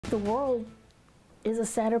The world is a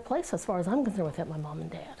sadder place as far as I'm concerned without my mom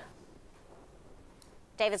and dad.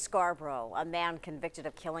 David Scarbrough, a man convicted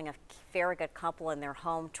of killing a Farragut couple in their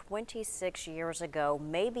home 26 years ago,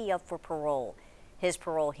 may be up for parole. His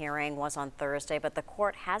parole hearing was on Thursday, but the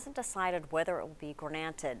court hasn't decided whether it will be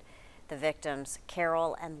granted. The victims,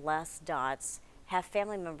 Carol and Les Dotz, have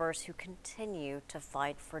family members who continue to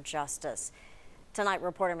fight for justice. Tonight,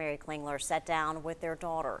 reporter Mary Klingler sat down with their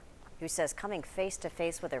daughter, who says coming face to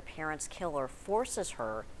face with her parents' killer forces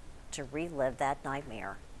her to relive that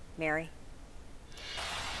nightmare. Mary?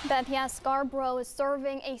 Beth, yes, Scarbrough is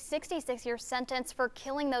serving a 66-year sentence for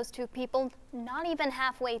killing those two people, not even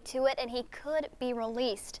halfway to it, and he could be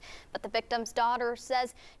released. But the victim's daughter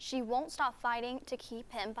says she won't stop fighting to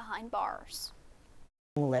keep him behind bars.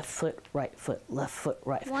 Left foot, right foot, left foot,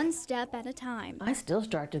 right foot. One step at a time. I still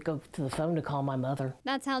start to go to the phone to call my mother.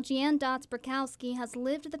 That's how Jan Dotz-Brakowski has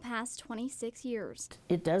lived the past 26 years.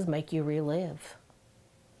 It does make you relive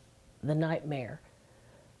the nightmare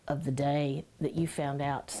of the day that you found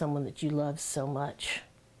out someone that you loved so much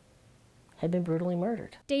had been brutally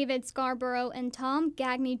murdered. David Scarbrough and Tom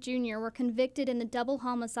Gagney Jr. were convicted in the double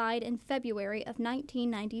homicide in February of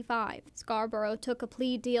 1995. Scarbrough took a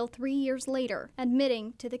plea deal 3 years later,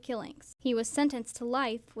 admitting to the killings. He was sentenced to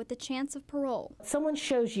life with the chance of parole. Someone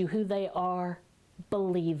shows you who they are,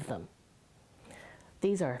 believe them.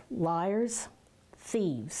 These are liars,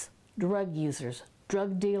 thieves, drug users,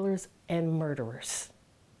 drug dealers, and murderers.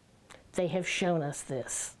 They have shown us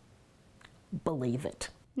this. Believe it.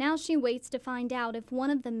 Now she waits to find out if one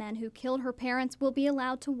of the men who killed her parents will be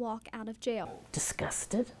allowed to walk out of jail.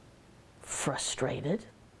 Disgusted, frustrated,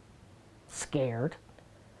 scared.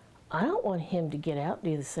 I don't want him to get out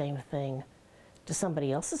and do the same thing to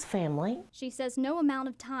somebody else's family. She says no amount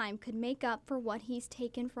of time could make up for what he's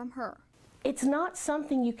taken from her. It's not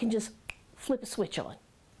something you can just flip a switch on.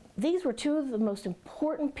 These were two of the most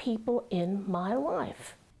important people in my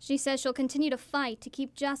life. She says she'll continue to fight to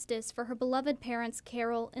keep justice for her beloved parents,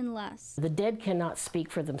 Carol and Les. The dead cannot speak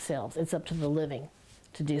for themselves. It's up to the living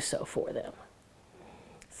to do so for them.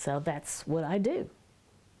 So that's what I do.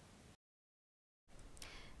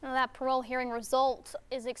 Now, that parole hearing result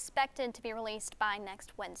is expected to be released by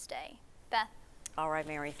next Wednesday. Beth? All right,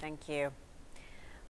 Mary, thank you.